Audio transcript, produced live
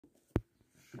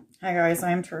Hi guys,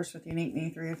 I'm Trish with Unique Me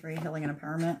 303 Healing and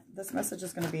Empowerment. This message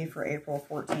is going to be for April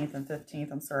 14th and 15th.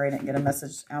 I'm sorry I didn't get a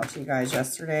message out to you guys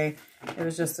yesterday. It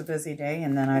was just a busy day,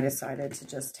 and then I decided to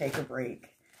just take a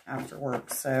break after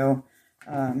work. So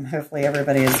hopefully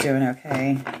everybody is doing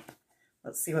okay.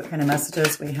 Let's see what kind of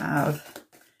messages we have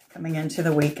coming into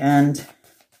the weekend.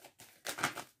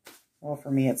 Well,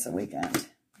 for me, it's a weekend.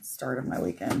 Start of my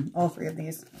weekend. All three of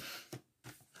these.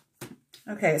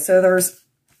 Okay, so there's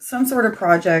some sort of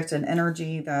project and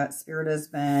energy that Spirit has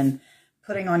been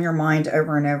putting on your mind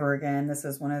over and over again. This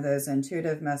is one of those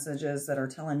intuitive messages that are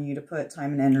telling you to put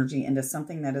time and energy into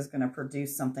something that is going to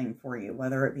produce something for you,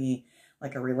 whether it be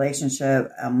like a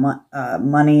relationship,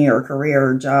 money or career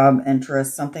or job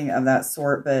interest, something of that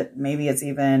sort. But maybe it's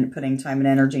even putting time and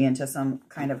energy into some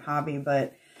kind of hobby.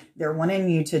 But they're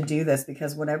wanting you to do this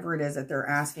because whatever it is that they're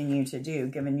asking you to do,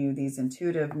 giving you these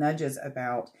intuitive nudges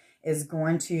about, is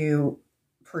going to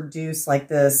produce like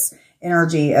this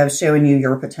energy of showing you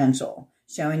your potential,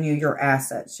 showing you your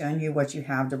assets, showing you what you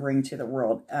have to bring to the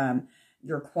world,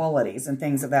 your qualities and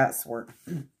things of that sort.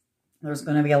 There's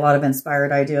going to be a lot of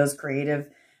inspired ideas, creative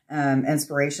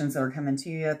inspirations that are coming to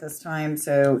you at this time.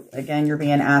 So again, you're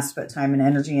being asked to put time and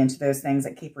energy into those things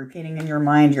that keep repeating in your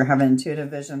mind. You're having intuitive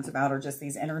visions about, or just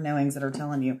these inner knowings that are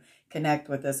telling you connect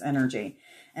with this energy.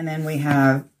 And then we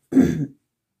have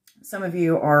some of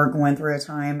you are going through a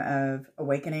time of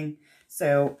awakening.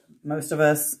 So most of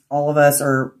us, all of us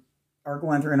are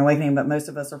going through an awakening, but most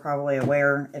of us are probably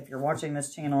aware. If you're watching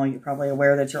this channel, you're probably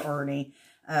aware that you're already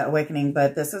awakening.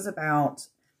 But this is about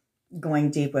going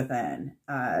deep within,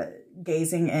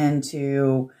 gazing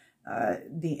into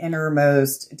the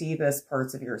innermost, deepest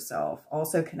parts of yourself.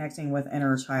 Also connecting with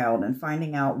inner child and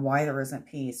finding out why there isn't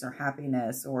peace or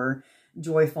happiness or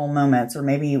joyful moments, or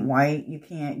maybe why you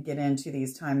can't get into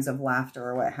these times of laughter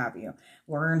or what have you.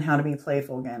 Learn how to be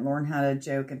playful again. Learn how to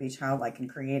joke and be childlike and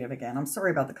creative again. I'm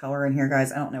sorry about the color in here,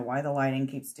 guys. I don't know why the lighting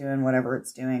keeps doing whatever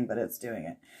it's doing, but it's doing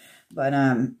it. But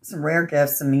some rare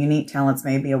gifts, some unique talents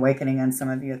may be awakening in some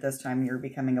of you at this time. You're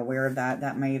becoming aware of that.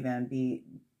 That may even be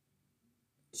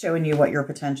showing you what your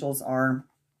potentials are.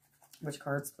 Which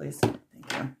cards, please?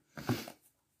 Thank you.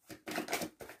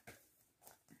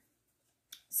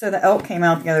 So the elk came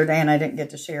out the other day, and I didn't get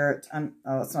to share it.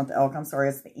 Oh, it's not the elk. I'm sorry.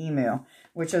 It's the emu,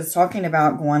 which is talking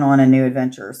about going on a new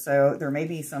adventure. So there may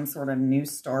be some sort of new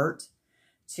start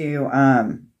to,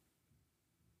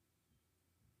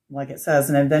 like it says,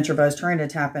 an adventure. But I was trying to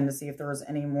tap in to see if there was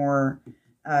any more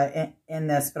in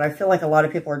this. But I feel like a lot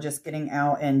of people are just getting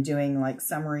out and doing like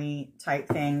summary type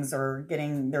things, or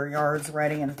getting their yards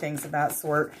ready and things of that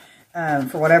sort.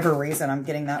 For whatever reason, I'm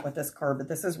getting that with this card. But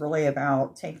this is really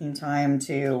about taking time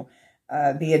to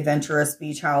be adventurous,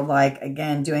 be childlike.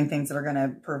 Again, doing things that are going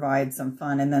to provide some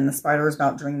fun. And then the spider is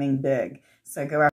about dreaming big. So go out.